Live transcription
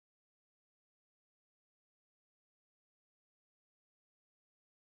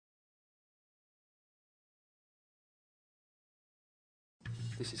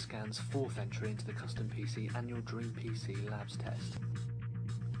This is Scan's fourth entry into the Custom PC annual Dream PC Labs test.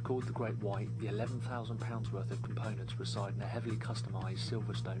 Called the Great White, the £11,000 worth of components reside in a heavily customised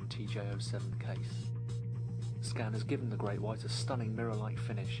Silverstone TJ07 case. Scan has given the Great White a stunning mirror-like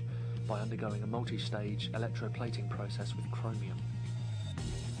finish by undergoing a multi-stage electroplating process with chromium.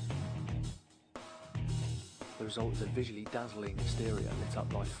 The result is a visually dazzling exterior lit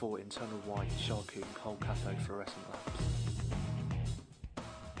up by 4 internal white charcoal coal cathode fluorescent lamps.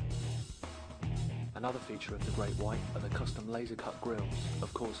 Another feature of the Great White are the custom laser-cut grills,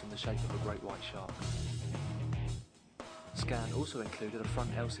 of course in the shape of a great white shark. Scan also included a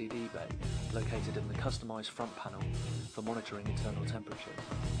front LCD bay located in the customised front panel for monitoring internal temperatures.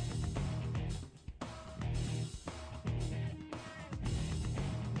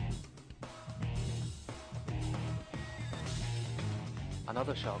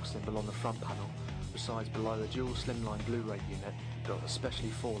 Another shark symbol on the front panel resides below a dual slimline Blu-ray unit built especially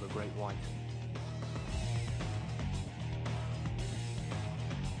for the Great White.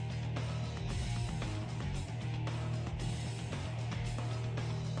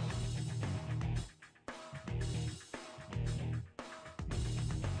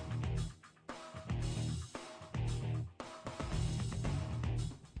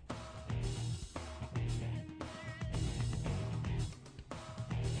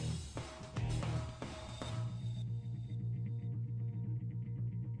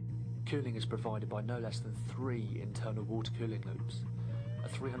 Cooling is provided by no less than 3 internal water cooling loops. A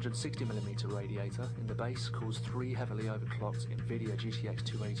 360mm radiator in the base cools 3 heavily overclocked NVIDIA GTX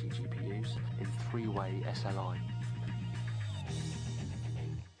 280 GPUs in 3-way SLI.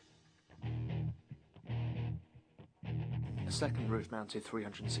 A second roof-mounted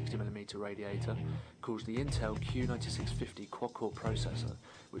 360mm radiator cools the Intel Q9650 quad-core processor,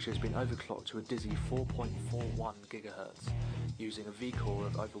 which has been overclocked to a dizzy 4.41 GHz, using a V-core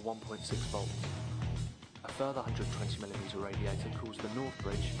of over 1.6 volts. A further 120mm radiator cools the North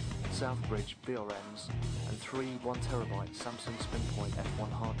Bridge, South Bridge VRMs and 3 1TB Samsung SpinPoint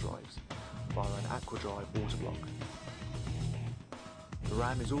F1 hard drives via an AquaDrive water block. The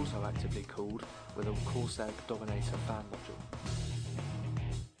RAM is also actively cooled with a Corsair Dominator fan module.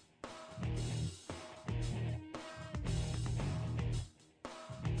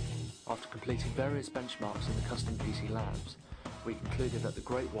 After completing various benchmarks in the Custom PC Labs, we concluded that the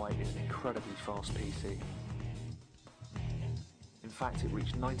Great White is an incredibly fast PC. In fact, it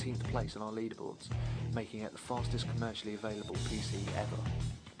reached 19th place on our leaderboards, making it the fastest commercially available PC ever.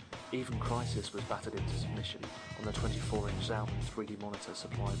 Even Crysis was battered into submission on the 24-inch Zalman 3D monitor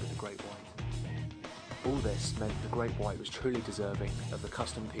supplied with the Great White. All this meant the Great White was truly deserving of the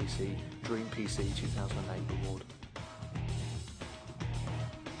Custom PC Dream PC 2008 award.